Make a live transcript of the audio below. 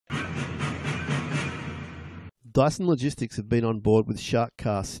Dyson Logistics have been on board with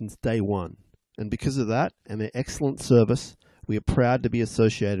SharkCast since day one, and because of that and their excellent service, we are proud to be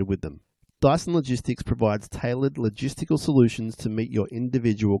associated with them. Dyson Logistics provides tailored logistical solutions to meet your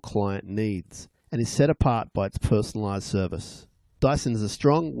individual client needs and is set apart by its personalized service. Dyson is a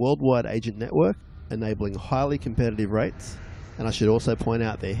strong worldwide agent network, enabling highly competitive rates, and I should also point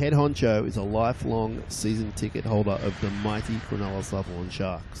out their head honcho is a lifelong season ticket holder of the mighty Cronulla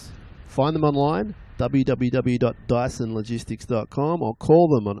Sharks. Find them online, www.dysonlogistics.com, or call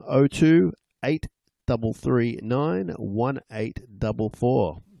them on 02 8339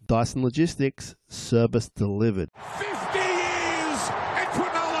 1844. Dyson Logistics, service delivered. 50 years and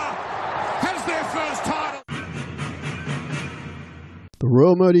Cronulla has their first title. The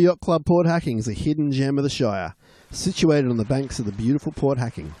Royal Motor Yacht Club Port Hacking is a hidden gem of the Shire, situated on the banks of the beautiful Port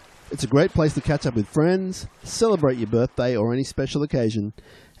Hacking. It's a great place to catch up with friends, celebrate your birthday or any special occasion,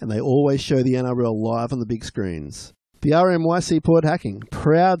 and they always show the NRL live on the big screens. The rmycporthacking,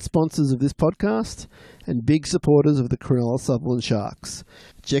 proud sponsors of this podcast and big supporters of the Cronulla Sharks.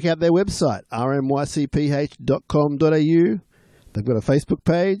 Check out their website, rmycph.com.au. They've got a Facebook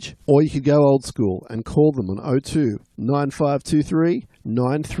page, or you could go old school and call them on 02 9523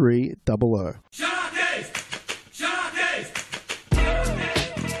 9300.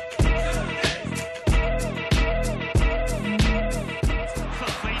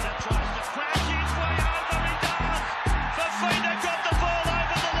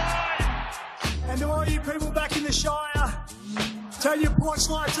 Shire, turn your porch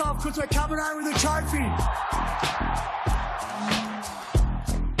lights off because we're coming home with a trophy.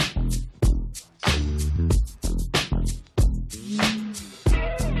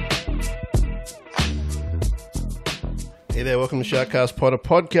 Hey there, welcome to SharkCast Pod, a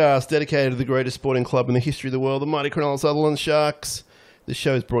podcast dedicated to the greatest sporting club in the history of the world, the mighty Cronulla Sharks. This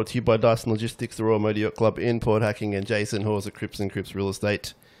show is brought to you by Dyson Logistics, the Royal Motor Yacht Club in Port Hacking, and Jason Hawes at Cripps & Cripps Real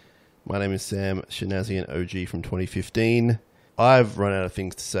Estate. My name is Sam, Shinazzi and OG from 2015. I've run out of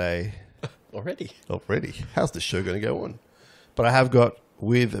things to say. Already? How's the show going to go on? But I have got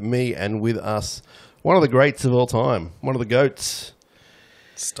with me and with us one of the greats of all time, one of the GOATs.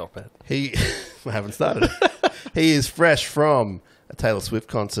 Stop it. I haven't started. He is fresh from a Taylor Swift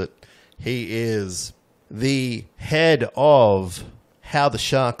concert. He is the head of how the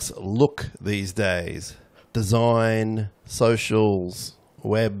Sharks look these days. Design, socials,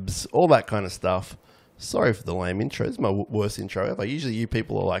 webs, all that kind of stuff. Sorry for the lame intro. This is my worst intro ever. Usually you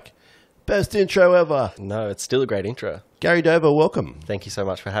people are like, best intro ever. No, it's still a great intro. Gary Dover, welcome. Thank you so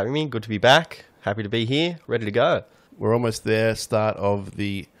much for having me. Good to be back. Happy to be here. Ready to go. We're almost there. Start of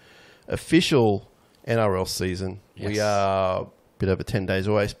the official NRL season. Yes. We are a bit over 10 days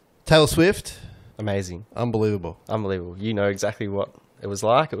away. Taylor Swift. Amazing. Unbelievable. You know exactly what it was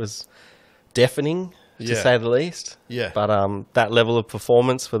like. It was deafening, to say the least. Yeah. But that level of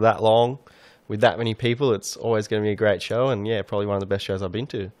performance for that long, with that many people, it's always going to be a great show. And yeah, probably one of the best shows I've been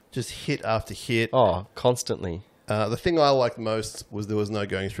to. Just hit after hit. Oh, constantly. The thing I liked most was there was no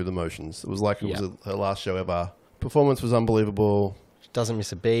going through the motions. It was like it was her last show ever. Performance was unbelievable. She doesn't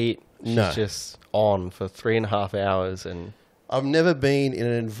miss a beat. She's just on for 3.5 hours. And I've never been in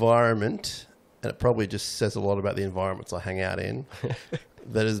an environment, and it probably just says a lot about the environments I hang out in,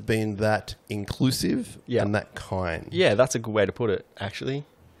 that has been that inclusive and that kind. Yeah, that's a good way to put it, actually.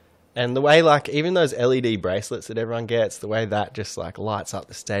 And the way, like, even those LED bracelets that everyone gets, the way that just, like, lights up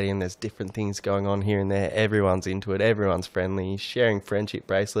the stadium, there's different things going on here and there. Everyone's into it. Everyone's friendly, sharing friendship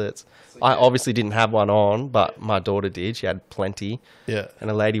bracelets. I obviously didn't have one on, but my daughter did. She had plenty. Yeah.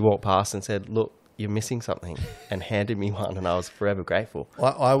 And a lady walked past and said, look, you're missing something, and handed me one, and I was forever grateful.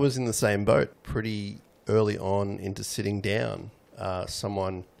 I was in the same boat pretty early on into sitting down.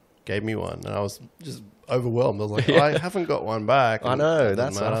 Someone gave me one, and I was just overwhelmed. I was like, I haven't got one back. I know,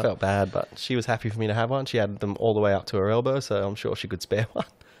 that's what I felt bad, but she was happy for me to have one. She had them all the way up to her elbow, so I'm sure she could spare one,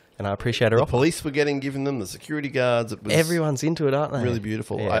 and I appreciate her The offer. police were given them, the security guards. It was Everyone's into it, aren't they? really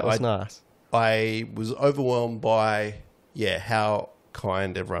beautiful. Yeah, it was nice. I was overwhelmed by, how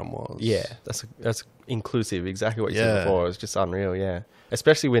kind everyone was. Yeah, that's inclusive, exactly what you said before. It was just unreal,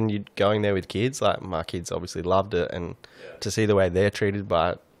 especially when you're going there with kids. Like, my kids obviously loved it, and to see the way they're treated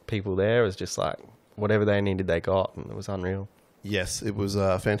by people there was just like, whatever they needed, they got, and it was unreal. Yes, it was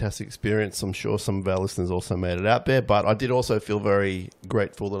a fantastic experience. I'm sure some of our listeners also made it out there, but I did also feel very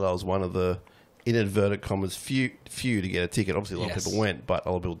grateful that I was one of the, in inverted commas, few to get a ticket. Obviously, a lot of people went, but a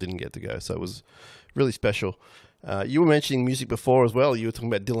lot of people didn't get to go, so it was really special. You were mentioning music before as well. You were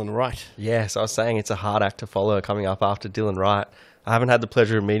talking about Dylan Wright. Yes, I was saying it's a hard act to follow coming up after Dylan Wright. I haven't had the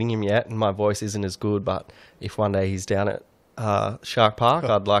pleasure of meeting him yet, and my voice isn't as good, but if one day he's down at Shark Park,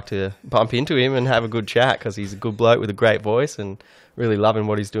 I'd like to bump into him and have a good chat because he's a good bloke with a great voice and really loving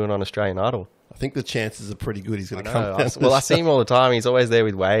what he's doing on Australian Idol. I think the chances are pretty good he's going to come. I see him all the time. He's always there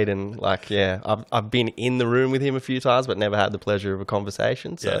with Wade, and I've been in the room with him a few times, but never had the pleasure of a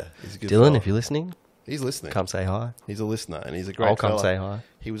conversation. So, he's a good Dylan, fella. if you're listening, he's listening. Come say hi. He's a listener, and he's a great I'll come fella. say hi.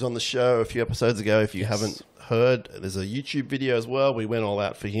 He was on the show a few episodes ago. If you haven't heard, there's a YouTube video as well. We went all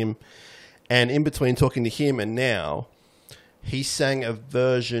out for him, and in between talking to him and now, he sang a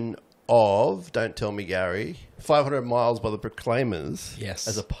version of "Don't Tell Me, Gary," 500 Miles by the Proclaimers,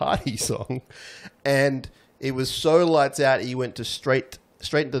 as a party song, and it was so lights out. He went to straight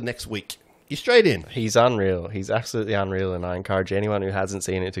into the next week. He's straight in. He's unreal. He's absolutely unreal, and I encourage anyone who hasn't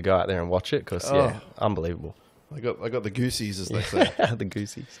seen it to go out there and watch it because unbelievable. I got the goosies, as they say. The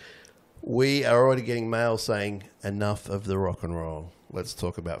goosies. We are already getting mail saying enough of the rock and roll. Let's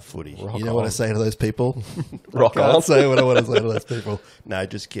talk about footy. Rock you know on. what I say to those people? Rock I can't on. say what I want to say to those people. No,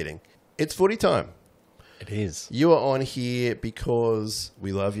 just kidding. It's footy time. It is. You are on here because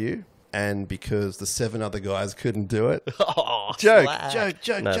we love you and because the 7 other guys couldn't do it. Oh, Joke.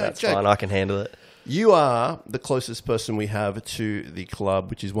 No, that's fine. I can handle it. You are the closest person we have to the club,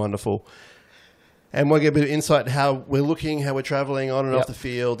 which is wonderful. And we'll get a bit of insight into how we're looking, how we're travelling on and off the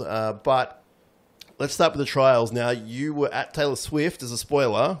field. But let's start with the trials. Now, you were at Taylor Swift as a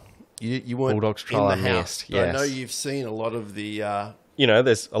spoiler. You weren't Bulldogs trial in the I house. missed, But I yes. know you've seen a lot of the...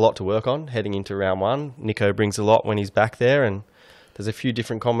 There's a lot to work on heading into round 1. Nico brings a lot when he's back there, and there's a few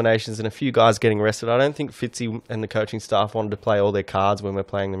different combinations and a few guys getting rested. I don't think Fitzy and the coaching staff wanted to play all their cards when we're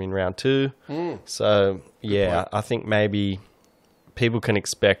playing them in round 2. So, I think maybe people can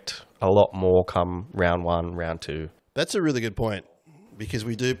expect a lot more come round 1, round 2. That's a really good point because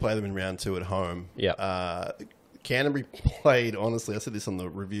we do play them in round 2 at home. Yeah. Canterbury played, honestly, I said this on the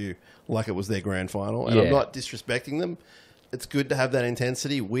review, like it was their grand final. And I'm not disrespecting them. It's good to have that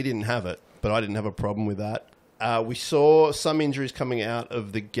intensity. We didn't have it, but I didn't have a problem with that. We saw some injuries coming out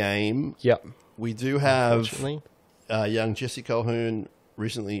of the game. Yep. We do have young Jesse Colquhoun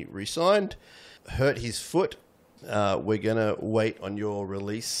recently re-signed, hurt his foot. We're going to wait on your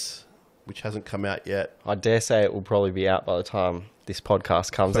release, which hasn't come out yet. I dare say it will probably be out by the time this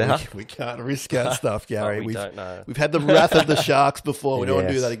podcast comes But out. we can't risk our stuff, Gary. We don't know. We've had the wrath of the Sharks before. We don't want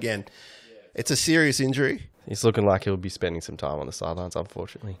to do Yes. that again. It's a serious injury. He's looking like he'll be spending some time on the sidelines,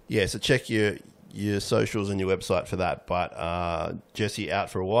 unfortunately. Yeah, so check your socials and your website for that. But Jesse out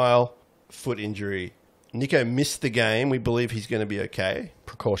for a while, foot injury. Nico missed the game. We believe he's going to be okay.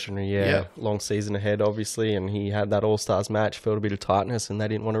 Precautionary, Yeah. Long season ahead, obviously, and he had that All-Stars match, felt a bit of tightness, and they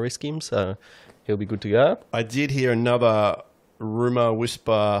didn't want to risk him, so he'll be good to go. I did hear another rumour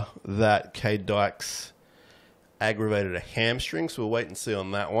whisper that Cade Dykes aggravated a hamstring, so we'll wait and see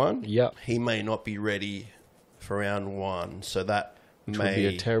on that one. Yep. He may not be ready for round 1, so that Which may would be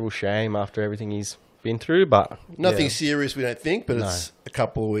a terrible shame after everything he's been through, but... nothing yeah. serious, we don't think, but it's a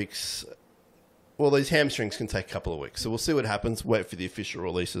couple of weeks. Well, these hamstrings can take a couple of weeks, so we'll see what happens. Wait for the official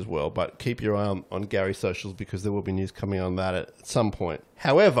release as well, but keep your eye on Gary's socials because there will be news coming on that at some point.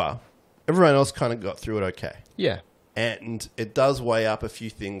 However, everyone else kind of got through it okay. Yeah. And it does weigh up a few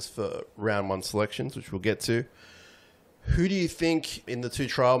things for round 1 selections, which we'll get to. Who do you think in the 2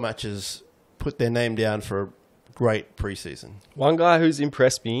 trial matches put their name down for a great preseason? One guy who's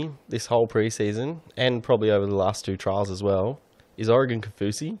impressed me this whole preseason, and probably over the last 2 trials as well, is Oregon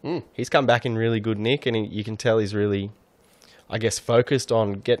Kafusi. He's come back in really good nick, and you can tell he's really, focused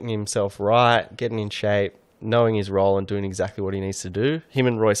on getting himself right, getting in shape, knowing his role and doing exactly what he needs to do. Him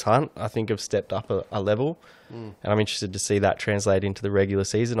and Royce Hunt, I think, have stepped up a level. And I'm interested to see that translate into the regular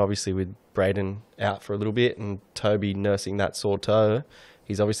season, obviously with Braden out for a little bit and Toby nursing that sore toe.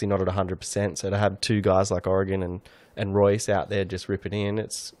 He's obviously not at 100%, so to have 2 guys like Oregon and Royce out there just ripping in,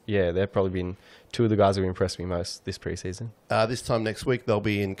 they've probably been 2 of the guys who impressed me most this preseason. This time next week, they'll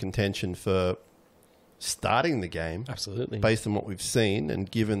be in contention for starting the game. Absolutely. Based on what we've seen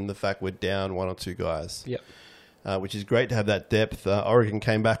and given the fact we're down 1 or 2 guys. Yep. Which is great to have that depth. Oregon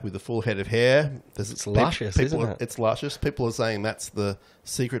came back with a full head of hair. It's luscious, isn't it? It's luscious. People are saying that's the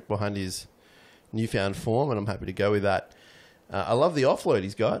secret behind his newfound form, and I'm happy to go with that. I love the offload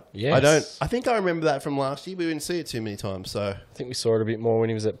he's got. Yes. I think I remember that from last year, but we didn't see it too many times. So I think we saw it a bit more when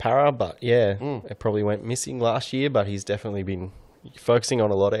he was at Para, but it probably went missing last year, but he's definitely been focusing on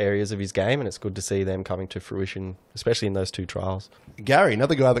a lot of areas of his game, and it's good to see them coming to fruition, especially in those 2 trials. Gary,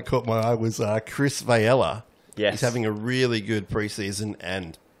 another guy that caught my eye was Chris Vaiella. Yes. He's having a really good preseason,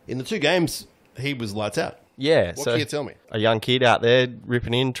 and in the 2 games, he was lights out. Yeah. What can you tell me? A young kid out there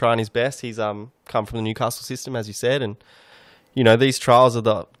ripping in, trying his best. He's come from the Newcastle system, as you said, and you know, these trials are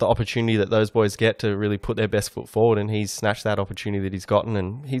the opportunity that those boys get to really put their best foot forward, and he's snatched that opportunity that he's gotten,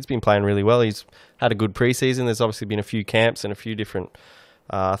 and he's been playing really well. He's had a good preseason. There's obviously been a few camps and a few different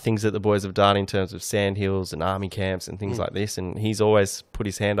things that the boys have done in terms of sandhills and army camps and things like this, and he's always put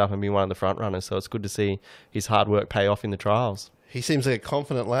his hand up and been one of the front runners, so it's good to see his hard work pay off in the trials. He seems like a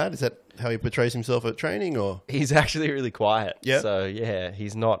confident lad. Is that how he portrays himself at training, or? He's actually really quiet. Yeah. So, yeah,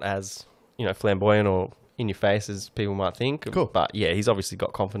 he's not as, you know, flamboyant or in your face as people might think. Cool. But, yeah, he's obviously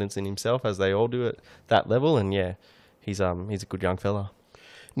got confidence in himself, as they all do at that level, and, yeah, he's a good young fella.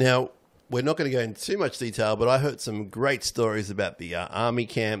 Now, we're not going to go into too much detail, but I heard some great stories about the army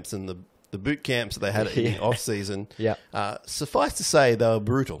camps and the boot camps that they had in the off-season. Yeah. Suffice to say, they were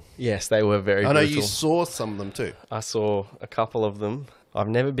brutal. Yes, they were very brutal. I know you saw some of them too. I saw a couple of them. I've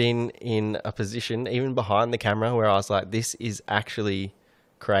never been in a position, even behind the camera, where I was like, this is actually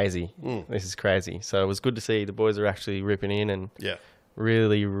crazy. This is crazy. So it was good to see the boys are actually ripping in and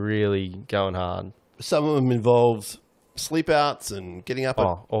really, really going hard. Some of them involved sleep outs and getting up at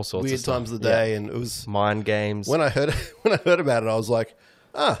all sorts weird of stuff. times of the day, and it was mind games. When I heard about it, I was like,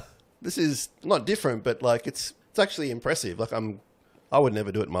 this is not different, but like it's actually impressive. Like I would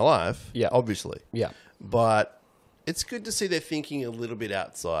never do it in my life. Yeah, obviously. Yeah, but it's good to see they're thinking a little bit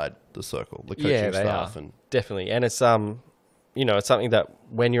outside the circle, the coaching staff, and definitely. And it's you know, it's something that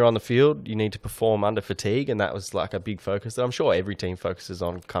when you're on the field, you need to perform under fatigue, and that was like a big focus that I'm sure every team focuses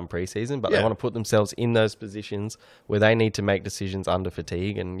on come preseason, but they want to put themselves in those positions where they need to make decisions under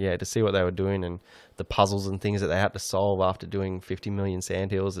fatigue, and to see what they were doing and the puzzles and things that they had to solve after doing 50 million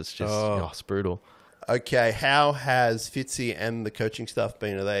sandhills, it's just it's brutal. Okay, how has Fitzy and the coaching staff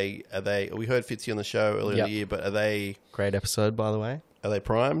been? Are they? We heard Fitzy on the show earlier in the year, but are they? Great episode, by the way. Are they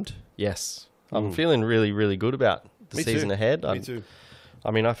primed? Yes, I'm feeling really, really good about the season ahead. Me too.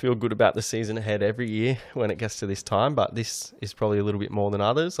 I mean, I feel good about the season ahead every year when it gets to this time, but this is probably a little bit more than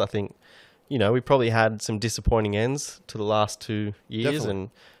others. I think, you know, we probably had some disappointing ends to the last 2 years, and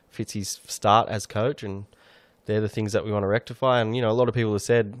Fitzy's start as coach, and they're the things that we want to rectify. And, you know, a lot of people have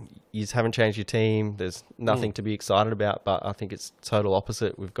said, you just haven't changed your team. There's nothing to be excited about, but I think it's total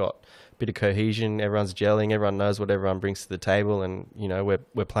opposite. We've got a bit of cohesion. Everyone's gelling. Everyone knows what everyone brings to the table. And, you know,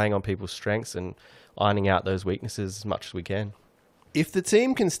 we're playing on people's strengths and ironing out those weaknesses as much as we can. If the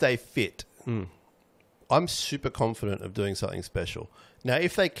team can stay fit, I'm super confident of doing something special. Now,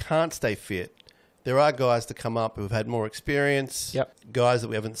 if they can't stay fit, there are guys to come up who've had more experience, guys that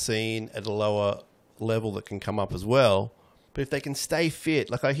we haven't seen at a lower level that can come up as well. But if they can stay fit,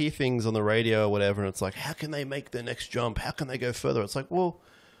 like I hear things on the radio or whatever, and it's like, how can they make their next jump? How can they go further? It's like, well,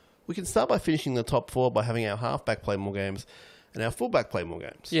 we can start by finishing the top four by having our halfback play more games and our fullback play more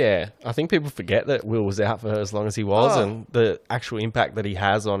games. Yeah, I think people forget that Will was out for as long as he was, and the actual impact that he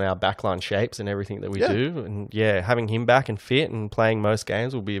has on our backline shapes and everything that we do. And having him back and fit and playing most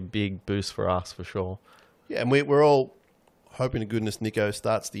games will be a big boost for us for sure. Yeah, and we're all hoping to goodness Nico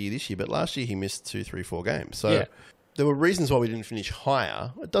starts the year this year, but last year he missed 2, 3, 4 games. So there were reasons why we didn't finish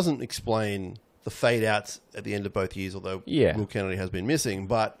higher. It doesn't explain the fade outs at the end of both years, although Will Kennedy has been missing.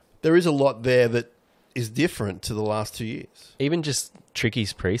 But there is a lot there that is different to the last 2 years. Even just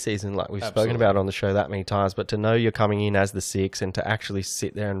Tricky's preseason, like we've spoken about on the show that many times, but to know you're coming in as the 6 and to actually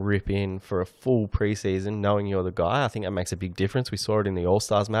sit there and rip in for a full preseason, knowing you're the guy, I think that makes a big difference. We saw it in the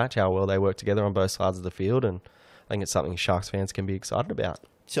All-Stars match, how well they work together on both sides of the field, and I think it's something Sharks fans can be excited about.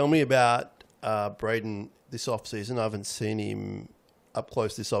 Tell me about Braden this off-season. I haven't seen him up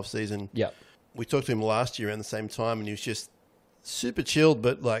close this off-season. We talked to him last year around the same time, and he was just super chilled,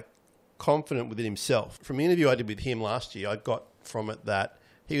 but like confident within himself. From the interview I did with him last year, I got from it that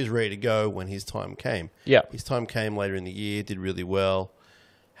he was ready to go when his time came. His time came later in the year, did really well,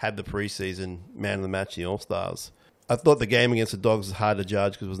 had the preseason, man of the match in the All-Stars. I thought the game against the Dogs was hard to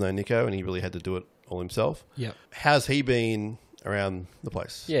judge because there was no Nico, and he really had to do it all himself. How's he been around the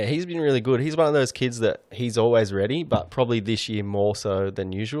place? Yeah, he's been really good. He's one of those kids that he's always ready, but probably this year more so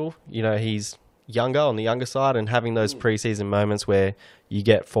than usual. You know, he's younger, on the younger side, and having those preseason moments where you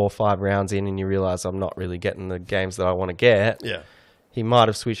get 4 or 5 rounds in and you realise I'm not really getting the games that I want to get. He might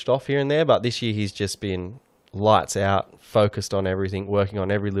have switched off here and there, but this year he's just been lights out, focused on everything, working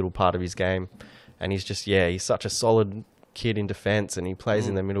on every little part of his game. And he's just, he's such a solid kid in defence, and he plays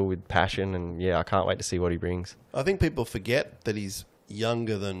in the middle with passion, and I can't wait to see what he brings. I think people forget that he's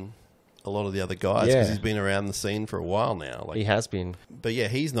younger than a lot of the other guys because he's been around the scene for a while now. He has been. But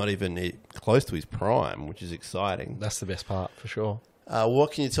he's not even close to his prime, which is exciting. That's the best part, for sure.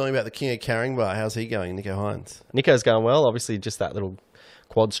 What can you tell me about the King of Carrying Bar? How's he going, Nico Hines? Nico's going well. Obviously, just that little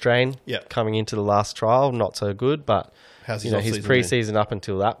quad strain coming into the last trial, not so good, but how's his preseason up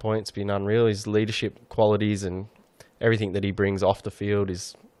until that point, it's been unreal. His leadership qualities and everything that he brings off the field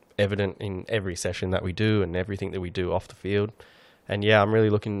is evident in every session that we do and everything that we do off the field. And yeah, I'm really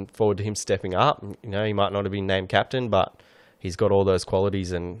looking forward to him stepping up. You know, he might not have been named captain, but he's got all those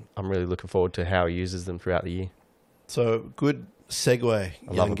qualities, and I'm really looking forward to how he uses them throughout the year. So good segue,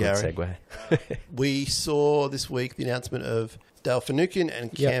 I love a good Gary. segue. We saw this week the announcement of Dale Finucane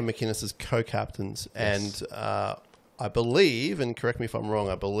and Cam McInnes as co-captains. Yes. And I believe, and correct me if I'm wrong,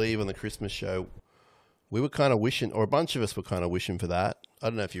 I believe on the Christmas show, we were kind of wishing, or a bunch of us were kind of wishing for that. I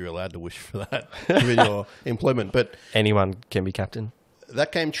don't know if you're allowed to wish for that given your employment, but Anyone can be captain.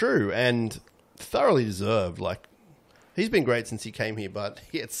 that came true and thoroughly deserved. Like, he's been great since he came here, but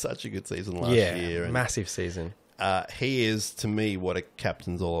he had such a good season last year. And massive season. he is, to me, what a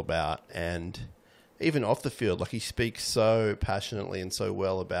captain's all about. And even off the field, like, he speaks so passionately and so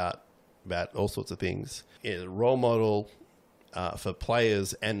well about all sorts of things. He's a role model for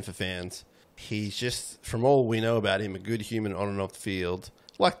players and for fans. He's just, from all we know about him, a good human on and off the field,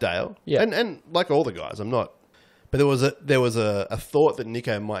 like Dale, and like all the guys. I'm not, but there was a thought that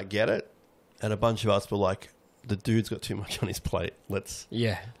Nico might get it, and a bunch of us were like, the dude's got too much on his plate. Let's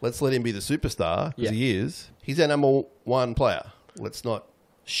let him be the superstar, because he is. He's our number one player. Let's not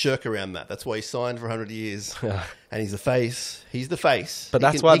shirk around that. That's why he signed for 100 years, and he's the face. He's the face. But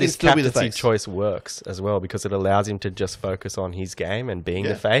that's why this captaincy choice works as well, because it allows him to just focus on his game and being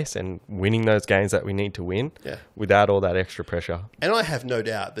the face and winning those games that we need to win without all that extra pressure. And I have no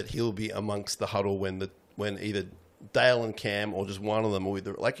doubt that he'll be amongst the huddle when either Dale and Cam or just one of them, or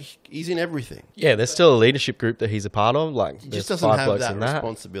either, like, he's in everything. Yeah, there's still a leadership group that he's a part of. Like, he just doesn't have that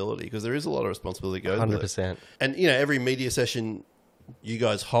responsibility, because there is a lot of responsibility that goes with it. 100%. And, you know, every media session you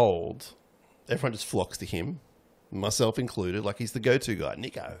guys hold, everyone just flocks to him, myself included. Like, he's the go-to guy.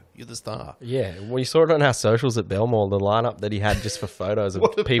 Nico, you're the star. Yeah, well, you saw it on our socials at Belmore, the lineup that he had just for photos of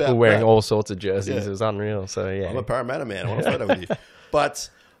What people about wearing that? all sorts of jerseys. Yeah. It was unreal. So, yeah. I'm a Parramatta man. I want a photo with you.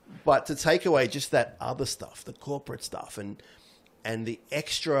 But to take away just that other stuff, the corporate stuff, and the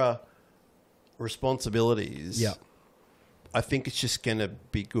extra responsibilities, I think it's just going to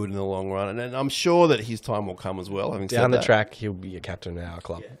be good in the long run. And I'm sure that his time will come as well. Down the track, he'll be a captain of our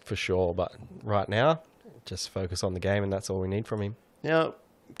club for sure. But right now, just focus on the game, and that's all we need from him. Now,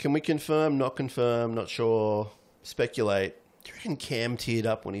 can we confirm, not sure, speculate? Do you reckon Cam teared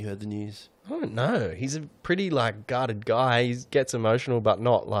up when he heard the news? I don't know. He's a pretty, like, guarded guy. He gets emotional, but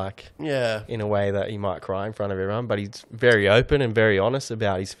not, like, in a way that he might cry in front of everyone. But he's very open and very honest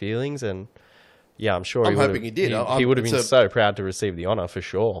about his feelings. And, yeah, I'm sure I'm hoping he did. He would have been so proud to receive the honour, for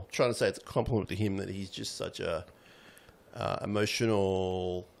sure. I'm trying to say it's a compliment to him that he's just such a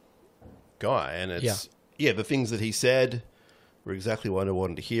emotional guy. And it's, the things that he said were exactly what I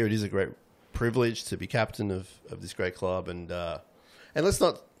wanted to hear. It is a great privilege to be captain of this great club. And let's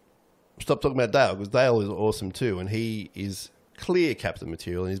not stop talking about Dale, because Dale is awesome too, and he is clear captain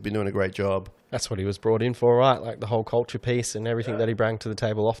material, and he's been doing a great job. That's what he was brought in for, right? Like, the whole culture piece and everything that he brought to the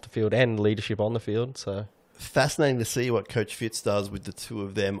table off the field, and leadership on the field. So fascinating to see what Coach Fitz does with the two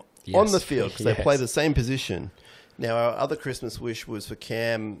of them on the field, because they play the same position. Now, our other Christmas wish was for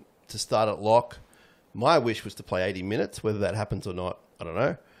Cam to start at lock. My wish was to play 80 minutes. Whether that happens or not, I don't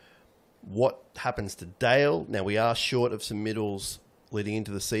know. What happens to Dale? Now, we are short of some middles leading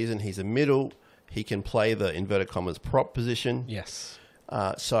into the season. He's a middle. He can play the inverted commas prop position. Yes.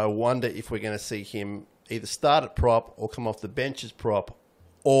 So I wonder if we're going to see him either start at prop or come off the bench as prop,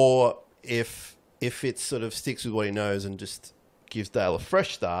 or if it sort of sticks with what he knows and just gives Dale a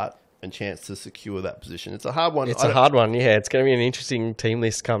fresh start and chance to secure that position. It's a hard one. It's a hard one, yeah. It's going to be an interesting team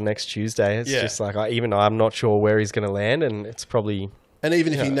list come next Tuesday. It's just like, I'm not sure where he's going to land, and it's probably... And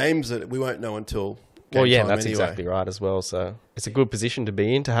even if he names it, we won't know until... that's exactly right as well. So it's a good position to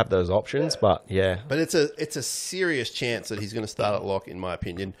be in, to have those options, but But it's a serious chance that he's going to start at lock, in my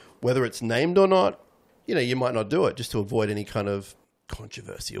opinion. Whether it's named or not, you might not do it, just to avoid any kind of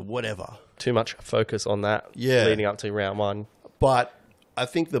controversy or whatever. Too much focus on that leading up to round one. But I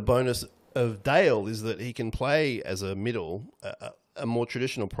think the bonus of Dale is that he can play as a middle, a more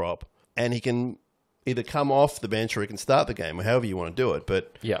traditional prop, and he can either come off the bench or he can start the game, or however you want to do it.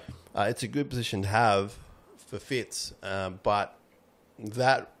 But it's a good position to have for Fitz. But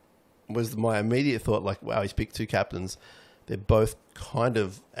that was my immediate thought, like, wow, he's picked two captains. They're both kind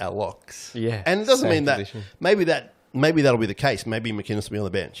of our locks. Yeah. And it doesn't mean position. that maybe that'll be the case. Maybe McInnes will be on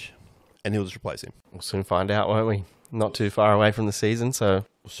the bench and he'll just replace him. We'll soon find out, won't we? Not too far away from the season, so...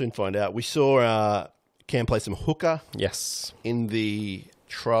 We'll soon find out. We saw Cam play some hooker Yes. in the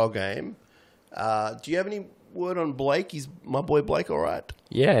trial game. Do you have any word on Blake? Is my boy Blake all right?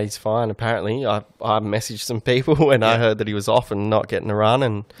 Yeah, he's fine. Apparently, I messaged some people when I heard that he was off and not getting a run,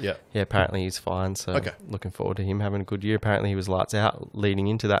 and apparently he's fine. So looking forward to him having a good year. Apparently, he was lights out leading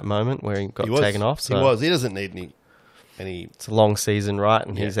into that moment where he got taken off. So he was. He doesn't need any. It's a long season, right?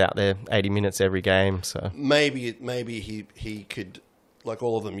 And he's out there 80 minutes every game. So maybe he could, like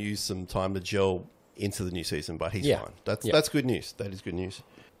all of them, use some time to gel into the new season. But he's fine. That's good news. That is good news.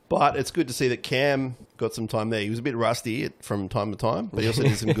 But it's good to see that Cam got some time there. He was a bit rusty from time to time, but he also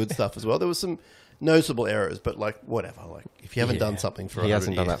did some good stuff as well. There was some noticeable errors, but like whatever. Like if you haven't done something for 100 he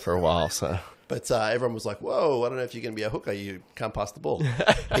hasn't years, done that for a while. So, but everyone was like, "Whoa, I don't know if you're going to be a hooker. You can't pass the ball."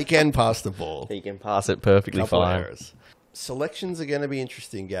 He can pass the ball. He can pass it perfectly fine. Errors. Selections are going to be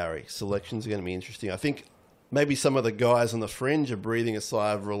interesting, Gary. Selections are going to be interesting. I think maybe some of the guys on the fringe are breathing a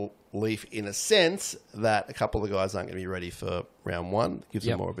sigh of relief in a sense that a couple of the guys aren't going to be ready for round one. Gives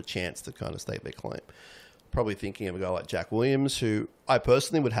them more of a chance to kind of stake their claim. Probably thinking of a guy like Jack Williams, who I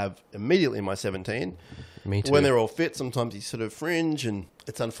personally would have immediately in my 17. Me too. When they're all fit, sometimes he's sort of fringe, and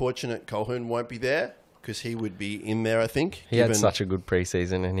it's unfortunate Colquhoun won't be there because he would be in there, I think. He had such a good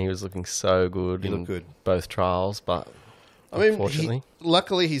preseason, and he was looking so good in both trials, but... I mean,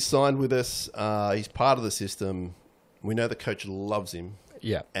 luckily he's signed with us. He's part of the system. We know the coach loves him.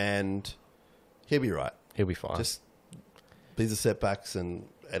 Yeah. And he'll be right. He'll be fine. Just these are setbacks, and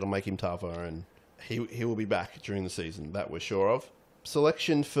it'll make him tougher, and he will be back during the season. That we're sure of.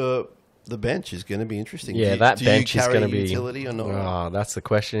 Selection for the bench is going to be interesting. Yeah, that bench is going to be utility or not? Oh, that's the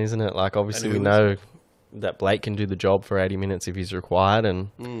question, isn't it? Like, obviously, we know that Blake can do the job for 80 minutes if he's required,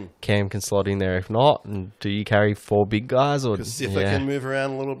 and Cam can slot in there if not. And do you carry 4 big guys, or because if they can move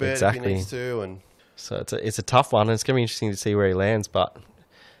around a little bit if he needs to? And so it's a tough one, and it's going to be interesting to see where he lands. But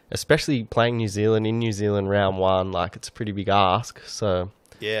especially playing New Zealand in New Zealand round one, like it's a pretty big ask. So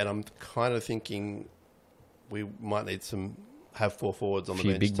yeah, and I'm kind of thinking we might need have 4 forwards on the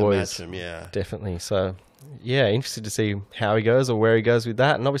bench big to boys, match him. Yeah, definitely. So yeah, interested to see how he goes or where he goes with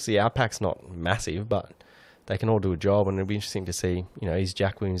that. And obviously our pack's not massive, but they can all do a job, and it'll be interesting to see, is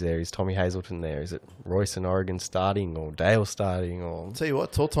Jack Williams there? Is Tommy Hazelton there? Is it Royce and Oregon starting, or Dale starting? Or I'll tell you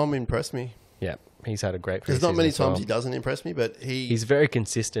what, Tall Tom impressed me. Yeah, he's had a great preseason. There's not many times he doesn't impress me, but he's very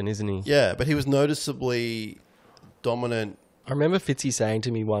consistent, isn't he? Yeah, but he was noticeably dominant. I remember Fitzy saying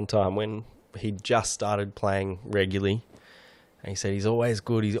to me one time when he just started playing regularly, and he said he's always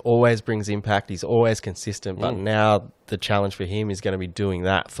good, he always brings impact, he's always consistent, but now the challenge for him is going to be doing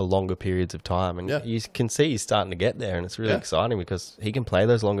that for longer periods of time. And you can see he's starting to get there, and it's really exciting because he can play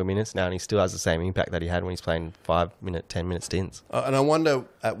those longer minutes now, and he still has the same impact that he had when he's playing 5-minute, 10-minute stints. And I wonder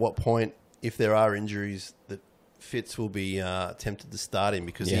at what point, if there are injuries, that Fitz will be tempted to start him,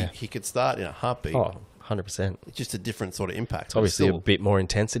 because he could start in a heartbeat. Oh, 100%. It's just a different sort of impact. It's obviously a bit more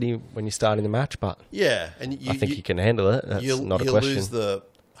intensity when you start in the match, but and I think you can handle it. That's not a question. You'll lose the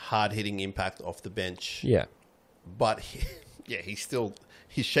hard-hitting impact off the bench. Yeah. But, he's still...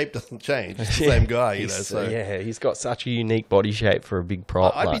 His shape doesn't change. He's the same guy, So. Yeah, he's got such a unique body shape for a big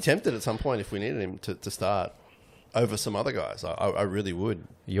prop. I'd be tempted at some point if we needed him to start over some other guys. I really would.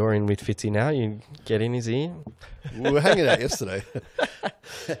 You're in with Fitzy now? You get in his ear? We were hanging out yesterday.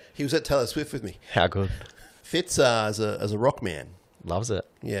 He was at Taylor Swift with me. How good. Fitz as a rock man. Loves it.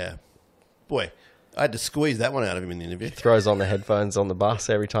 Yeah. Boy, I had to squeeze that one out of him in the interview. Throws on the headphones on the bus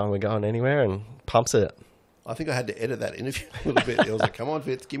every time we're going anywhere and pumps it. I think I had to edit that interview a little bit. I was like, come on,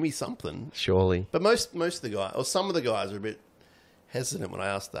 Fitz, give me something. Surely. But most of the guys, or some of the guys, are a bit hesitant when I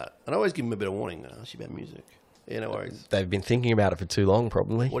ask that. And I always give them a bit of warning. I ask you about music. Yeah, no worries. They've been thinking about it for too long,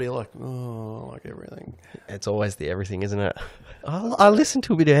 probably. What do you like? Oh, I like everything. It's always the everything, isn't it? I listen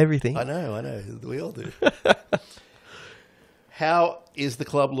to a bit of everything. I know. We all do. How is the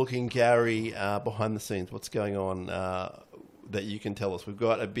club looking, Gary, behind the scenes? What's going on that you can tell us? We've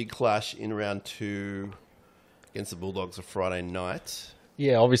got a big clash in round 2 against the Bulldogs on Friday night.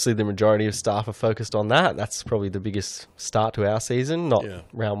 Yeah, obviously the majority of staff are focused on that. That's probably the biggest start to our season, not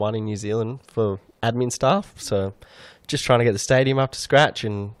round 1 in New Zealand for admin staff. So just trying to get the stadium up to scratch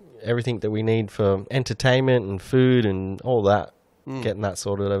and everything that we need for entertainment and food and all that, getting that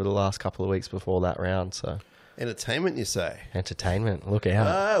sorted over the last couple of weeks before that round. So entertainment, you say? Entertainment. Look out.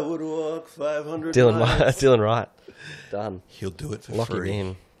 I would walk 500 Dylan Wright. Done. He'll do it for Lock free. Him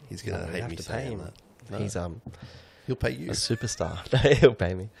in. He's going to hate me saying that. No. He's he'll pay you. A superstar. He'll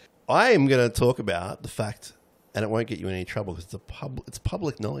pay me. I am going to talk about the fact, and it won't get you in any trouble because it's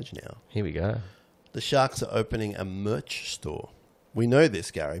public knowledge now. Here we go. The Sharks are opening a merch store. We know this,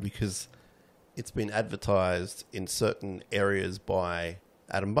 Gary, because it's been advertised in certain areas by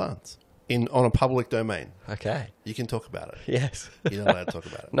Adam Barnes. on a public domain. Okay. You can talk about it. Yes. You're not allowed to talk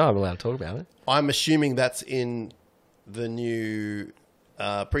about it. No, I'm allowed to talk about it. I'm assuming that's in the new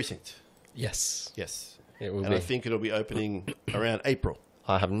precinct. Yes. Yes. It will And be. I think it'll be opening around April.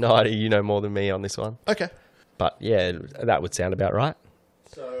 I have no idea. You know more than me on this one. Okay. But yeah, that would sound about right.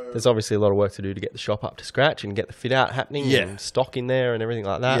 So There's obviously a lot of work to do to get the shop up to scratch and get the fit out happening Yeah. and stock in there and everything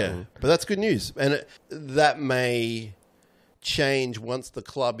like that. yeah, And but that's good news, and that may change once the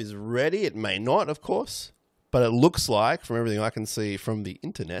club is ready. It may not, of course, but it looks like, from everything I can see from the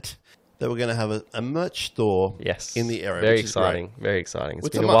internet, that we're going to have a merch store. yes. in the area. Very which is great. exciting. Very exciting. It's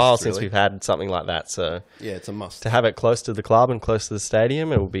It's been a a while must, since really. we've had something like that. So Yeah, it's a must. to have it close to the club and close to the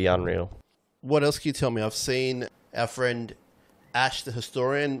stadium, it will be unreal. What else can you tell me? I've seen our friend Ash, the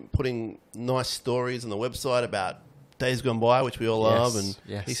historian, putting nice stories on the website about days gone by, which we all love, and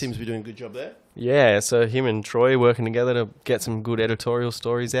yes. he seems to be doing a good job there. Yeah, so him and Troy working together to get some good editorial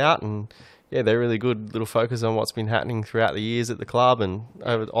stories out, and yeah, they're really good little focus on what's been happening throughout the years at the club and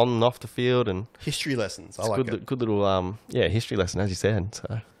over on and off the field, and History lessons. I it's like good, it. good little history lesson, as you said.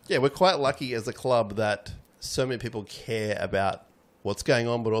 So Yeah, we're quite lucky as a club that so many people care about what's going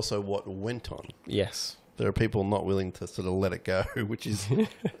on, but also what went on. yes, There are people not willing to sort of let it go, which is...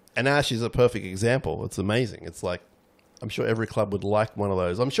 And Ash is a perfect example. It's amazing. It's like, I'm sure every club would like one of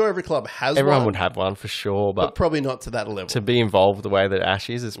those. I'm sure every club has everyone one, would have one for sure, but but probably not to that level. to be involved the way that Ash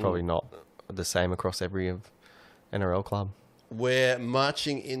is Mm. probably not the same across every NRL club. We're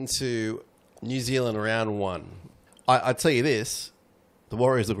marching into New Zealand round one. I tell you this, the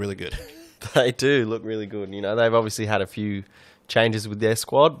Warriors look really good. They do look really good. You know, they've obviously had a few changes with their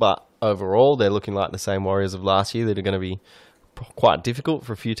squad, but overall, they're looking like the same Warriors of last year that are going to be quite difficult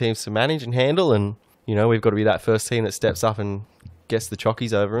for a few teams to manage and handle. And, you know, we've got to be that first team that steps up and gets the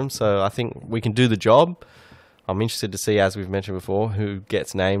chockies over them. So I think we can do the job. I'm interested to see, as we've mentioned before, who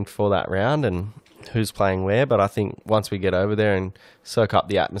gets named for that round and who's playing where. But I think once we get over there and soak up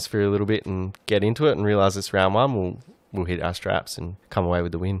the atmosphere a little bit and get into it and realise it's round one, we'll hit our straps and come away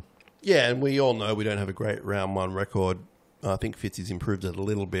with the win. Yeah, and we all know we don't have a great round one record. I think Fitzy's improved it a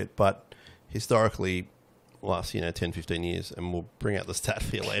little bit, but historically, last 10, 15 years, and we'll bring out the stat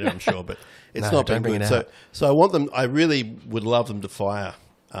for you later, I'm sure, but it's No, not been don't bring good. it So, out. so I want them. I really would love them to fire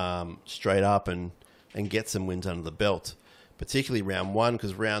straight up and get some wins under the belt, particularly round one,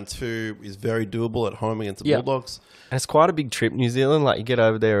 because round two is very doable at home against the Yeah. Bulldogs. And it's quite a big trip, New Zealand. Like, you get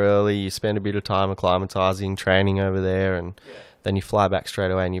over there early, you spend a bit of time acclimatising, training over there, and then you fly back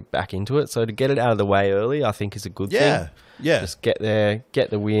straight away and you're back into it. So to get it out of the way early, I think is a good Yeah, thing. yeah. Just get there,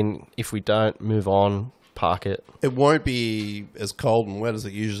 get the win. If we don't, move on, park it. It won't be as cold and wet as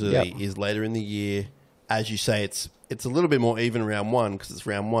it usually Yep. is later in the year. As you say, it's a little bit more even round one because it's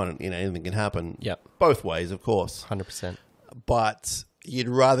round one. Anything can happen. Yep. Both ways, of course. 100%. But you'd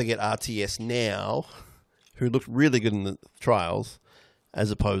rather get RTS now, who looked really good in the trials,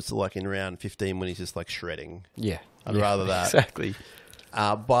 as opposed to like in round 15 when he's just like shredding. Yeah. I'd rather that. Exactly.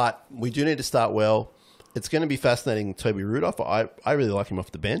 But we do need to start well. It's going to be fascinating, Toby Rudolph. I really like him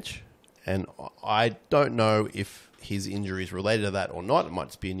off the bench. And I don't know if his injury is related to that or not. It might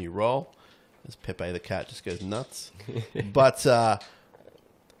just be a new role. As Pepe the cat just goes nuts. But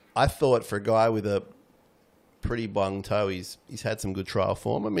I thought for a guy with a pretty bung toe, he's had some good trial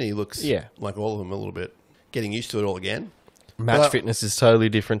form. I mean, he looks like all of them a little bit getting used to it all again. Match fitness is totally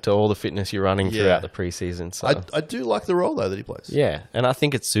different to all the fitness you're running throughout the preseason. So I do like the role, though, that he plays. yeah, and I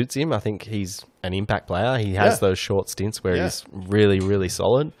think it suits him. I think he's an impact player. He has those short stints where he's really, really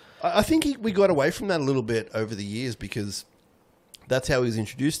solid. I think we got away from that a little bit over the years because that's how he was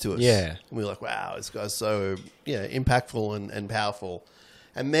introduced to us. Yeah. And we were like, wow, this guy's so impactful and powerful.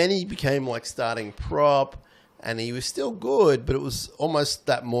 And then he became like starting prop, and he was still good, but it was almost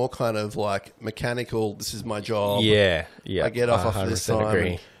that more kind of like mechanical, this is my job. Yeah. I get off after this 100% time.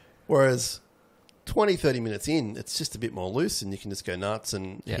 agree. Whereas 20, 30 minutes in, it's just a bit more loose and you can just go nuts.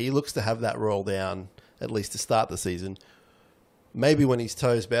 And he looks to have that roll down, at least to start the season. Maybe when his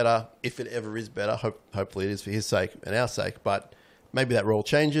toe's better, if it ever is better, hopefully it is for his sake and our sake, but maybe that role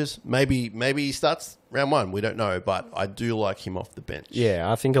changes. Maybe he starts round one. We don't know, but I do like him off the bench.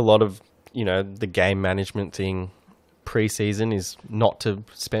 Yeah, I think a lot of, the game management thing pre-season is not to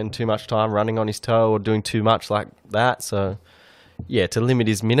spend too much time running on his toe or doing too much like that. So, yeah, to limit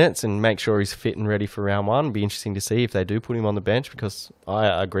his minutes and make sure he's fit and ready for round one. It'd be interesting to see if they do put him on the bench, because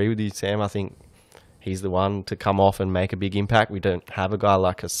I agree with you, Sam. I think he's the one to come off and make a big impact. We don't have a guy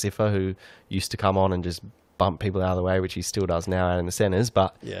like a Siffer who used to come on and just bump people out of the way, which he still does now out in the centres.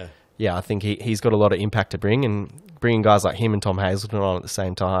 But yeah, I think he's got a lot of impact to bring, and bringing guys like him and Tom Hazelton on at the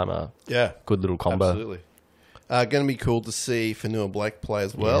same time are good little combo. Absolutely. Going to be cool to see Fonua Blake play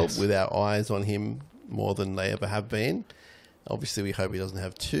as well, Yes. with our eyes on him more than they ever have been. Obviously, we hope he doesn't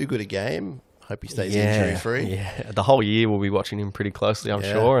have too good a game. Hope he stays injury-free. Yeah, the whole year we'll be watching him pretty closely, I'm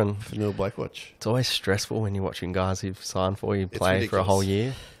sure. And Fonua Blake watch. it's always stressful when you're watching guys who've signed for you play for a ridiculous. whole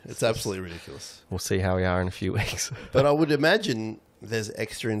year. It's absolutely ridiculous. We'll see how we are in a few weeks. But I would imagine there's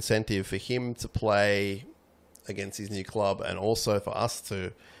extra incentive for him to play against his new club, and also for us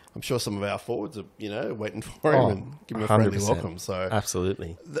to. I'm sure some of our forwards are, waiting for him and give him a friendly 100%. welcome. So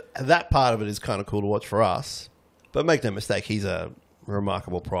Absolutely. that part of it is kind of cool to watch for us. But make no mistake, he's a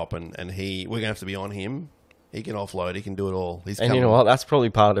remarkable prop, and we're going to have to be on him. He can offload. He can do it all. And you know what? That's probably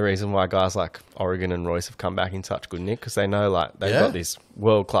part of the reason why guys like Oregon and Royce have come back in such good nick, because they know they've got this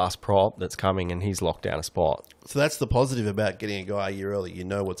world-class prop that's coming and he's locked down a spot. So that's the positive about getting a guy a year early. You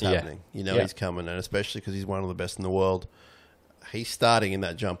know what's happening. You know Yeah. he's coming, and especially because he's one of the best in the world. He's starting in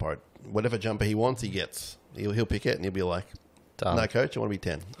that jumper. Whatever jumper he wants, he gets. He'll pick it, and he'll be like, Done. "No, coach, I want to be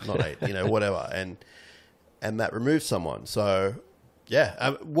 10, not 8." Whatever. And that removes someone. So,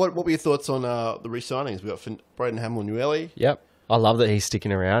 yeah. What were your thoughts on the re-signings? We got Braden Hamill-Newelly. Yep. I love that he's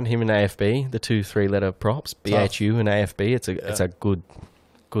sticking around. Him and AFB, the 2 3-letter props, BHU and AFB. It's a good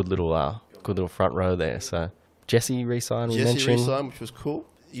little front row there. So Jesse re-signed. Jesse re-signed, which was cool.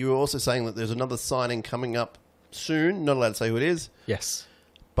 You were also saying that there's another signing coming up soon. Not allowed to say who it is. Yes.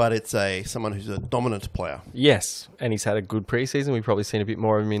 But it's someone who's a dominant player. Yes, and he's had a good preseason. We've probably seen a bit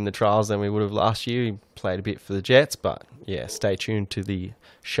more of him in the trials than we would have last year. He played a bit for the Jets, but yeah, stay tuned to the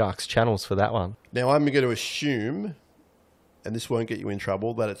Sharks channels for that one. Now, I'm going to assume, and this won't get you in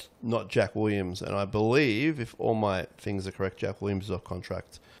trouble, that it's not Jack Williams. And I believe, if all my things are correct, Jack Williams is off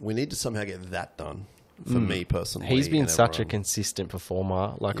contract. We need to somehow get that done, for me personally. He's been and such a everyone. consistent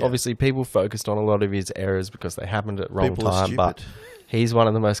performer. Yeah. Obviously, people focused on a lot of his errors because they happened at wrong People are time, but stupid. he's one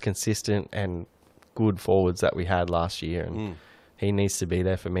of the most consistent and good forwards that we had last year, and he needs to be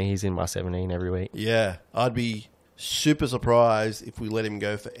there for me. He's in my 17 every week. Yeah, I'd be super surprised if we let him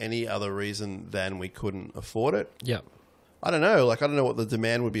go for any other reason than we couldn't afford it. Yep. I don't know. I don't know what the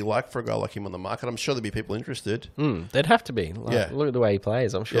demand would be like for a guy like him on the market. I'm sure there'd be people interested. There'd have to be. Yeah. Look at the way he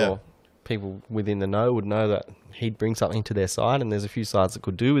plays. I'm sure people within the know would know that he'd bring something to their side, and there's a few sides that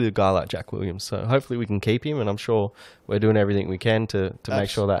could do with a guy like Jack Williams. So hopefully we can keep him, and I'm sure we're doing everything we can to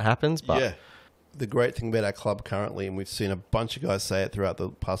make sure that happens. But Yeah. The great thing about our club currently, and we've seen a bunch of guys say it throughout the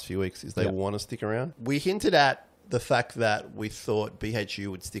past few weeks, is they want to stick around. We hinted at the fact that we thought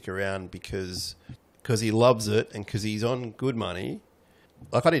BHU would stick around because he loves it and because he's on good money.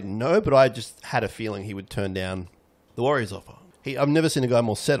 I didn't know, but I just had a feeling he would turn down the Warriors offer. I've never seen a guy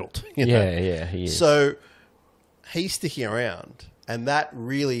more settled. You know? Yeah, he is. So he's sticking around, and that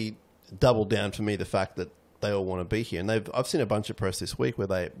really doubled down for me the fact that they all want to be here. And I've seen a bunch of press this week where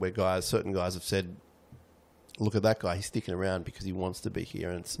certain guys have said, "Look at that guy, he's sticking around because he wants to be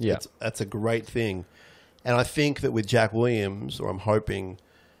here," and that's a great thing. And I think that with Jack Williams, or I'm hoping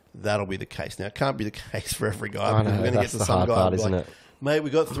that'll be the case. Now, it can't be the case for every guy. I Because know, we're going to get that's to the some hard guy part, and be isn't like, it? "Mate, we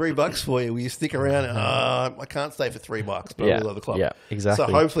got $3 for you. Will you stick around?" I can't stay for $3, but I love the club. Yeah, exactly.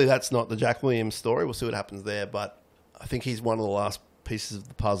 So hopefully that's not the Jack Williams story. We'll see what happens there. But I think he's one of the last pieces of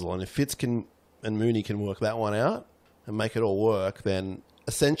the puzzle. And if Fitz and Mooney can work that one out and make it all work, then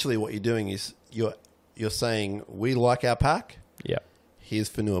essentially what you're doing is you're saying, we like our pack. Yeah. Here's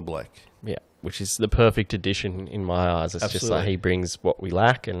Fonua Blake. Yeah, which is the perfect addition in my eyes. It's just like he brings what we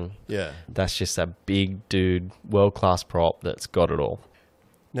lack, and that's just a big dude, world-class prop that's got it all.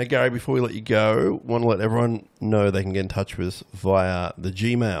 Now, Gary, before we let you go, want to let everyone know they can get in touch with us via the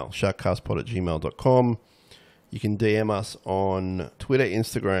Gmail, sharkcastpod@gmail.com. You can DM us on Twitter,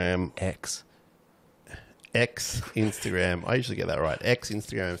 Instagram, X, Instagram. I usually get that right. X,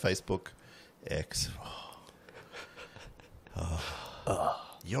 Instagram, and Facebook. X.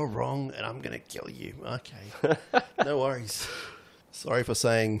 You're wrong, and I'm going to kill you. Okay. No worries. Sorry for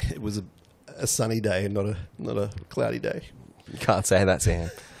saying it was a sunny day and not a cloudy day. You can't say that, Sam.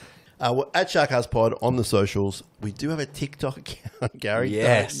 We're at SharkCast Pod on the socials. We do have a TikTok account, Gary.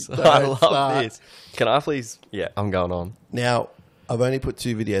 Yes. Don't I love start. this. Can I please? Yeah, I'm going on. Now, I've only put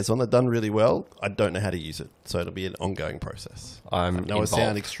 2 videos on. They've done really well. I don't know how to use it, so it'll be an ongoing process. I know I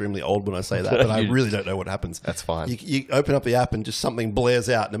sound extremely old when I say that, but I really don't know what happens. That's fine. You open up the app and just something blares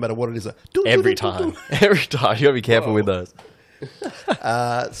out, no matter what it is. Every time. Every time. You got to be careful with those.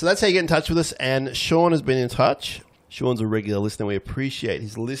 So that's how you get in touch with us. And Sean has been in touch. Sean's a regular listener. We appreciate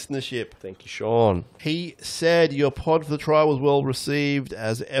his listenership. Thank you, Sean. He said your pod for the trial was well received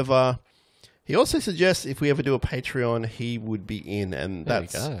as ever. He also suggests if we ever do a Patreon, he would be in. And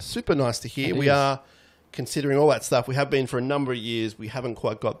that's super nice to hear. We are considering all that stuff. We have been for a number of years. We haven't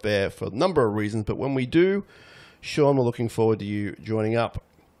quite got there for a number of reasons. But when we do, Sean, we're looking forward to you joining up.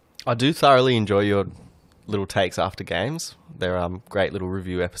 I do thoroughly enjoy your little takes after games. They're great little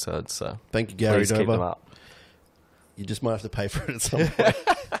review episodes. So Thank you, Gary please keep them Dover. up. You just might have to pay for it at some point.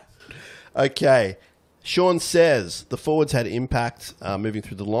 Okay. Sean says the forwards had impact moving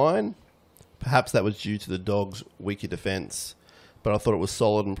through the line. Perhaps that was due to the Dogs' weaker defence, but I thought it was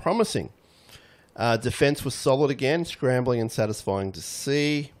solid and promising. Defence was solid again, scrambling and satisfying to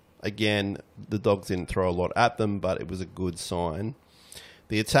see. Again, the Dogs didn't throw a lot at them, but it was a good sign.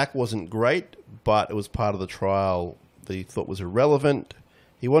 The attack wasn't great, but it was part of the trial that he thought was irrelevant.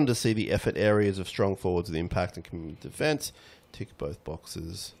 He wanted to see the effort areas of strong forwards with impact and commitment defence. Tick both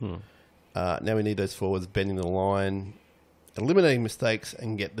boxes. Now we need those forwards bending the line, eliminating mistakes,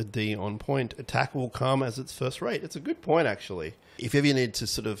 and get the D on point. Attack will come as its first rate. It's a good point, actually. If ever you need to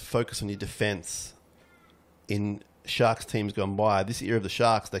sort of focus on your defence in Sharks teams gone by, this era of the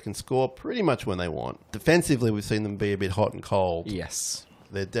Sharks, they can score pretty much when they want. Defensively, we've seen them be a bit hot and cold. Yes.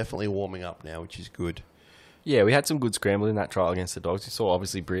 They're definitely warming up now, which is good. Yeah, we had some good scramble in that trial against the Dogs. You saw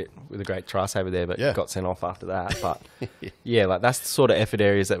obviously Britt with a great try saver there, but got sent off after that. But yeah, like that's the sort of effort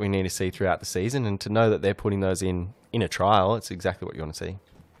areas that we need to see throughout the season, and to know that they're putting those in a trial, it's exactly what you want to see.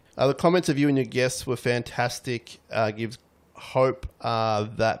 The comments of you and your guests were fantastic. Gives hope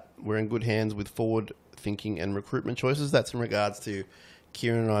that we're in good hands with forward thinking and recruitment choices. That's in regards to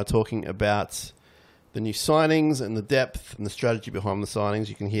Kieran and I talking about the new signings and the depth and the strategy behind the signings.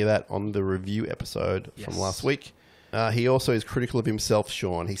 You can hear that on the review episode from last week. He also is critical of himself,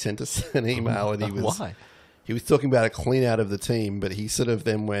 Sean. He sent us an email and he was talking about a clean out of the team, but he sort of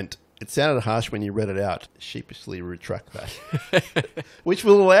then went, it sounded harsh when you read it out. Sheepishly retract that. Which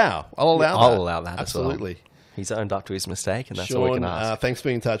we'll allow. I'll allow that. Absolutely. Well. He's owned up to his mistake, and that's Sean, all we can ask. Thanks for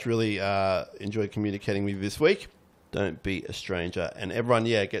being in touch. Really enjoyed communicating with you this week. Don't be a stranger. And everyone,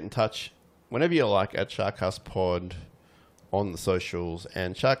 get in touch whenever you like at SharkCast Pod on the socials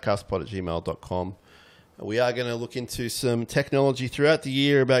and sharkcastpod@gmail.com. We are going to look into some technology throughout the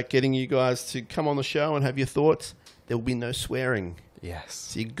year about getting you guys to come on the show and have your thoughts. There will be no swearing. Yes.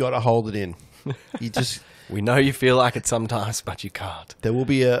 So you got to hold it in. We know you feel like it sometimes, but you can't. There will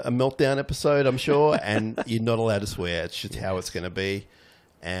be a meltdown episode, I'm sure, and you're not allowed to swear. It's just how it's going to be.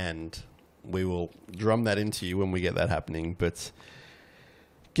 And we will drum that into you when we get that happening. But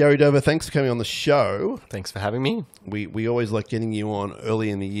Gary Dover, thanks for coming on the show. Thanks for having me. We always like getting you on early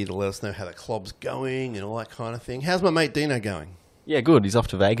in the year to let us know how the club's going and all that kind of thing. How's my mate Dino going? Yeah, good. He's off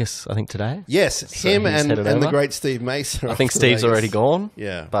to Vegas, I think, today. Yes, so him and the great Steve Mason. I think Steve's already gone.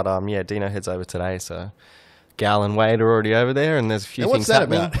 Yeah. But Dino heads over today, so Gal and Wade are already over there, and there's a few things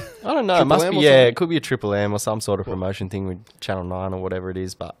happening. What's that about? I don't know. It must be, it could be a Triple M or some sort of promotion thing with Channel 9 or whatever it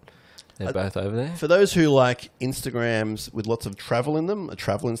is, but they're both over there. For those who like Instagrams with lots of travel in them, a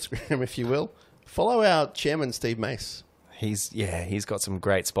travel Instagram, if you will, follow our chairman, Steve Mace. He's got some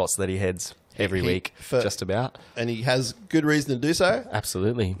great spots that he heads every week, just about. And he has good reason to do so.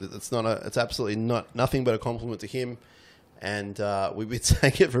 Absolutely. It's absolutely nothing but a compliment to him. And we've been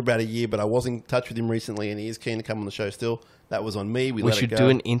saying it for about a year, but I was in touch with him recently, and he is keen to come on the show still. That was on me. We should do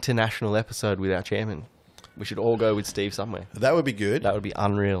an international episode with our chairman. We should all go with Steve somewhere. That would be good. That would be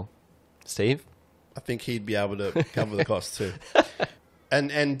unreal. Steve? I think he'd be able to cover the cost too.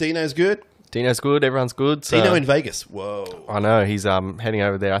 And Dino's good? Dino's good. Everyone's good. So. Dino in Vegas. Whoa. I know. He's heading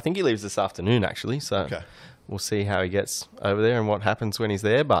over there. I think he leaves this afternoon, actually. So we'll see how he gets over there and what happens when he's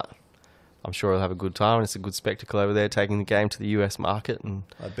there. But I'm sure he'll have a good time. And it's a good spectacle over there, taking the game to the US market. And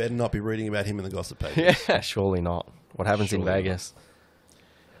I better not be reading about him in the gossip pages. Yeah, surely not. What happens in Vegas?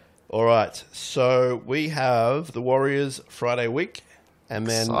 All right. So we have the Warriors Friday week. And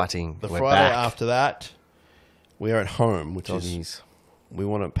then exciting. The Friday after that, we are at home, which is... We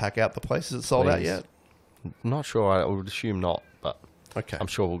want to pack out the place. Is it sold out yet? Not sure. I would assume not, but I'm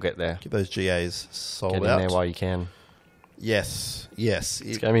sure we'll get there. Get those GAs sold out. Get in there while you can. Yes.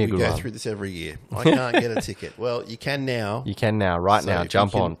 It's going to be a good one. We go through this every year. I can't get a ticket. Well, you can now. You can now, now.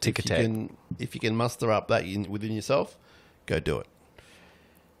 Jump on, Ticketek. If you can muster up that within yourself, go do it.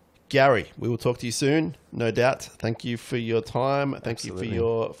 Gary, we will talk to you soon, no doubt. Thank you for your time. Thank you for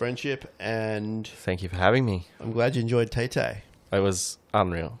your friendship. And thank you for having me. I'm glad you enjoyed Tay-Tay. It was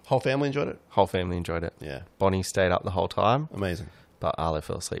unreal. Whole family enjoyed it? Whole family enjoyed it. Yeah. Bonnie stayed up the whole time. Amazing. But Arlo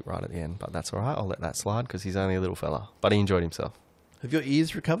fell asleep right at the end. But that's all right. I'll let that slide because he's only a little fella. But he enjoyed himself. Have your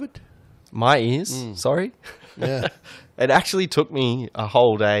ears recovered? My ears? Sorry? Yeah. It actually took me a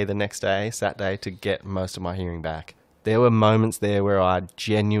whole day the next day, Saturday, to get most of my hearing back. There were moments there where I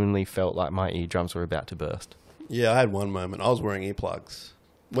genuinely felt like my eardrums were about to burst. Yeah, I had one moment. I was wearing earplugs.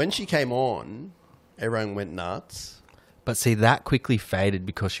 When she came on, everyone went nuts. But see, that quickly faded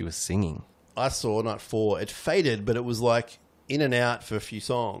because she was singing. I saw Night 4, it faded, but it was like in and out for a few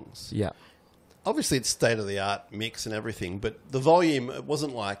songs. Yeah. Obviously, it's state-of-the-art mix and everything, but the volume, it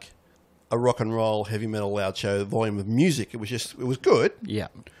wasn't like a rock and roll, heavy metal loud show, the volume of music. It was good. Yeah.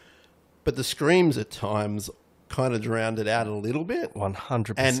 But the screams at times kind of drowned it out a little bit.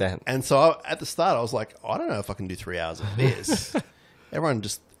 100%. And so at the start, I was like, I don't know if I can do 3 hours of this. Everyone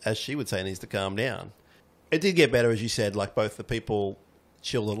just, as she would say, needs to calm down. It did get better, as you said, like both the people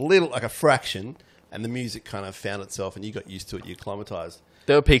chilled a little, like a fraction, and the music kind of found itself and you got used to it, you acclimatized.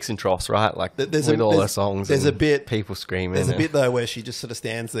 There were peaks and troughs, right? Like with all her songs. There's a bit, people screaming. There's a bit though where she just sort of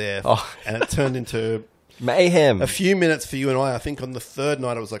stands there, and it turned into mayhem. A few minutes for you and I think on the third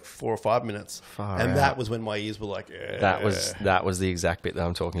night it was like 4 or 5 minutes, and that was when my ears were like, that was the exact bit that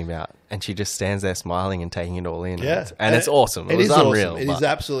I'm talking about. And she just stands there smiling and taking it all in. Yeah, and it's awesome. It was unreal. Awesome. It is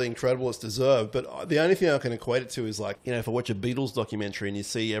absolutely incredible. It's deserved. But the only thing I can equate it to is like, if I watch a Beatles documentary and you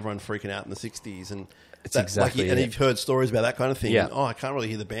see everyone freaking out in the 60s and it's exactly and you've heard stories about that kind of thing. Yeah. And, I can't really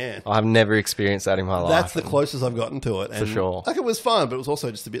hear the band. I've never experienced that in my life. That's the closest I've gotten to it. And for sure. Like, it was fun, but it was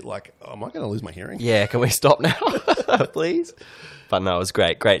also just a bit like, am I going to lose my hearing? Yeah, can we stop now, please? But no, it was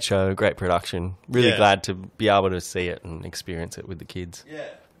great. Great show, great production. Really glad to be able to see it and experience it with the kids. Yeah.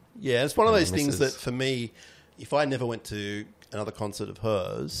 Yeah, it's one of those things that for me, if I never went to another concert of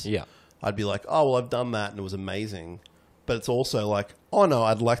hers, I'd be like, oh, well, I've done that and it was amazing. But it's also like, oh no,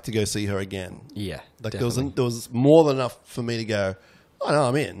 I'd like to go see her again. Yeah, like there was more than enough for me to go, oh no,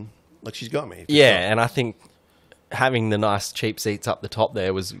 I'm in. Like, she's got me. Yeah, and I think having the nice cheap seats up the top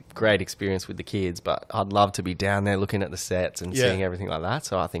there was a great experience with the kids. But I'd love to be down there looking at the sets and seeing everything like that.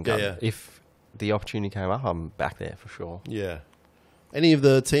 So I think if the opportunity came up, I'm back there for sure. Yeah. Any of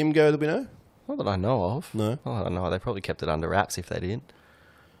the team go that we know? Not that I know of. No. I don't know. They probably kept it under wraps if they did.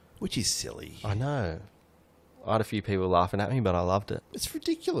 Which is silly. I know. I had a few people laughing at me, but I loved it. It's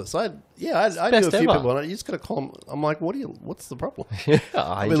ridiculous. I knew a few people on it. You just got to call them. I'm like, what's the problem?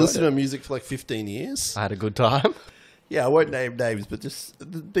 I've been listening to music for like 15 years. I had a good time. Yeah, I won't name names, but just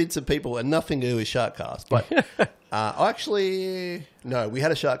bits of people and nothing to do with SharkCast. But we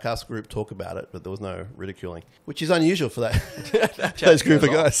had a SharkCast group talk about it, but there was no ridiculing, which is unusual for that those group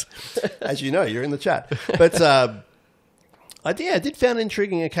of guys. As you know, you're in the chat. But I did find it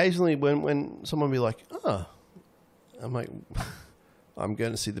intriguing occasionally when someone would be like, I'm like, I'm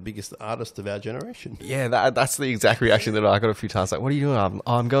going to see the biggest artist of our generation. Yeah, that's the exact reaction that I got a few times. Like, what are you doing?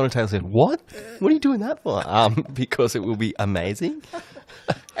 I'm going to Taylor Swift. What? What are you doing that for? Because it will be amazing.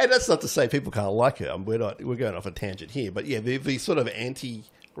 And that's not to say people can't like her. We're going off a tangent here. But yeah, the sort of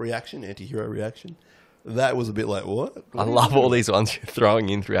anti-hero reaction, that was a bit like, what? I love all these ones you're throwing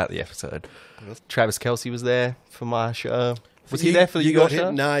in throughout the episode. Travis Kelce was there for my show. Was he there for your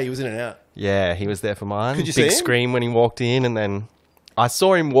show? No, he was in and out. Yeah, he was there for mine. Could you see him? Big scream when he walked in, and then I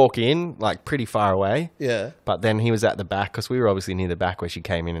saw him walk in, like, pretty far away. Yeah. But then he was at the back, because we were obviously near the back where she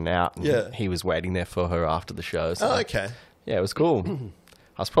came in and out. And he was waiting there for her after the show. So, okay. Yeah, it was cool.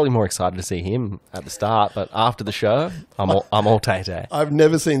 I was probably more excited to see him at the start, but after the show, I'm all Tay-Tay. I've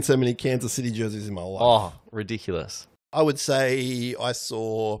never seen so many Kansas City jerseys in my life. Oh, ridiculous. I would say I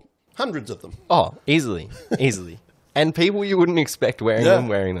saw hundreds of them. Oh, easily. And people you wouldn't expect wearing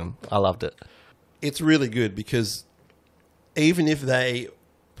them. I loved it. It's really good because even if they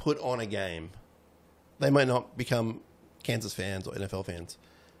put on a game, they might not become Kansas fans or NFL fans,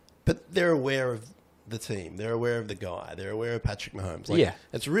 but they're aware of the team. They're aware of the guy. They're aware of Patrick Mahomes. Like,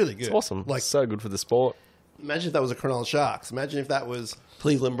 it's really good. It's awesome. Like, so good for the sport. Imagine if that was a Cronulla Sharks. Imagine if that was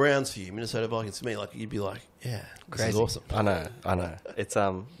Cleveland Browns for you, Minnesota Vikings for me. Like, you'd be like, yeah, this is awesome. I know. It's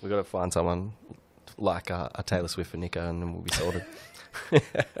we got to find someone like a Taylor Swift for Nico, and then we'll be sorted.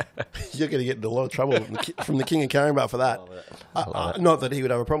 You're going to get in a lot of trouble from the King of Caringbah for that. I love it. Not that he would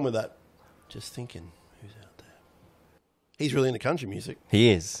have a problem with that. Just thinking, who's out there? He's really into country music.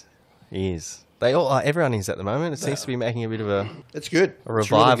 He is. They all everyone is at the moment. It seems to be making a bit of a it's good a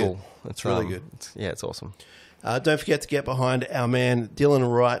revival. It's really good. It's awesome. Don't forget to get behind our man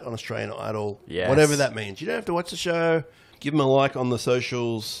Dylan Wright on Australian Idol. Yes. Whatever that means. You don't have to watch the show. Give him a like on the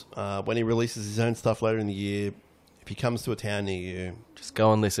socials when he releases his own stuff later in the year. If he comes to a town near you, just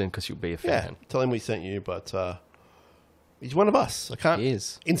go and listen because you'll be a fan. Yeah, tell him we sent you. But he's one of us. I can't He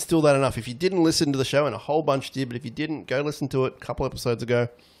is. instill that enough. If you didn't listen to the show, and a whole bunch did, but if you didn't, go listen to it a couple episodes ago.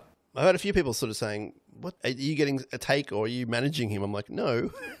 I heard a few people sort of saying, "What, are you getting a take or are you managing him?" I'm like, no.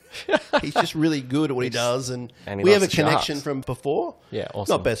 He's just really good at what he does, and we have a connection from before. Yeah,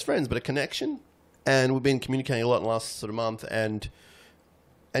 awesome. Not best friends, but a connection. And we've been communicating a lot in the last sort of month, and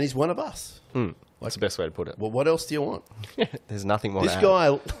he's one of us. That's the best way to put it. Well, what else do you want? There's nothing more. This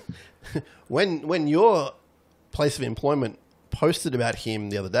guy, when your place of employment posted about him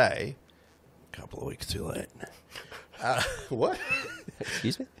the other day, A couple of weeks too late. What?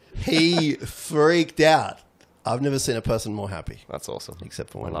 Excuse me? He freaked out. I've never seen a person more happy. That's awesome.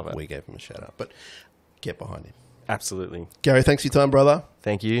 Except for when we gave him a shout out. But get behind him. Absolutely. Gary, thanks for your time, brother.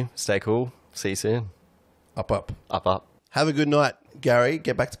 Thank you. Stay cool. See you soon. Up, up. Up, up. Have a good night, Gary.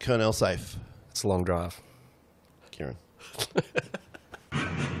 Get back to Cronulla safe. It's a long drive. Kieran.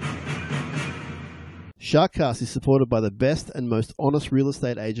 SharkCast is supported by the best and most honest real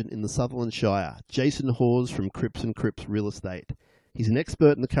estate agent in the Sutherland Shire, Jason Hawes from Cripps & Cripps Real Estate. He's an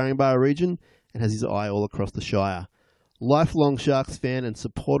expert in the Caringbah region and has his eye all across the Shire. Lifelong Sharks fan and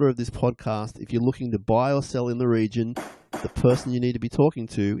supporter of this podcast, if you're looking to buy or sell in the region, the person you need to be talking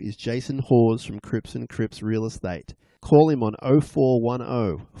to is Jason Hawes from Cripps & Cripps Real Estate. Call him on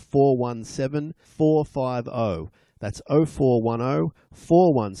 0410 417 450. That's 0410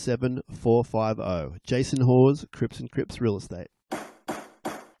 417 450. Jason Hawes, Cripps & Cripps Real Estate.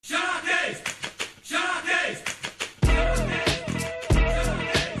 Sharkies! Sharkies!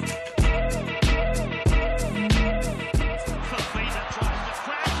 Fafita tries to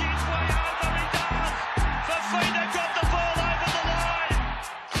crash his way over, he does! Fafita got the ball over the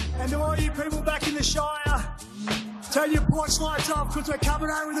line! And to all you people back in the Shire, turn your porch lights off because we're coming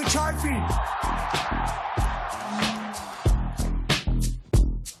home with a trophy.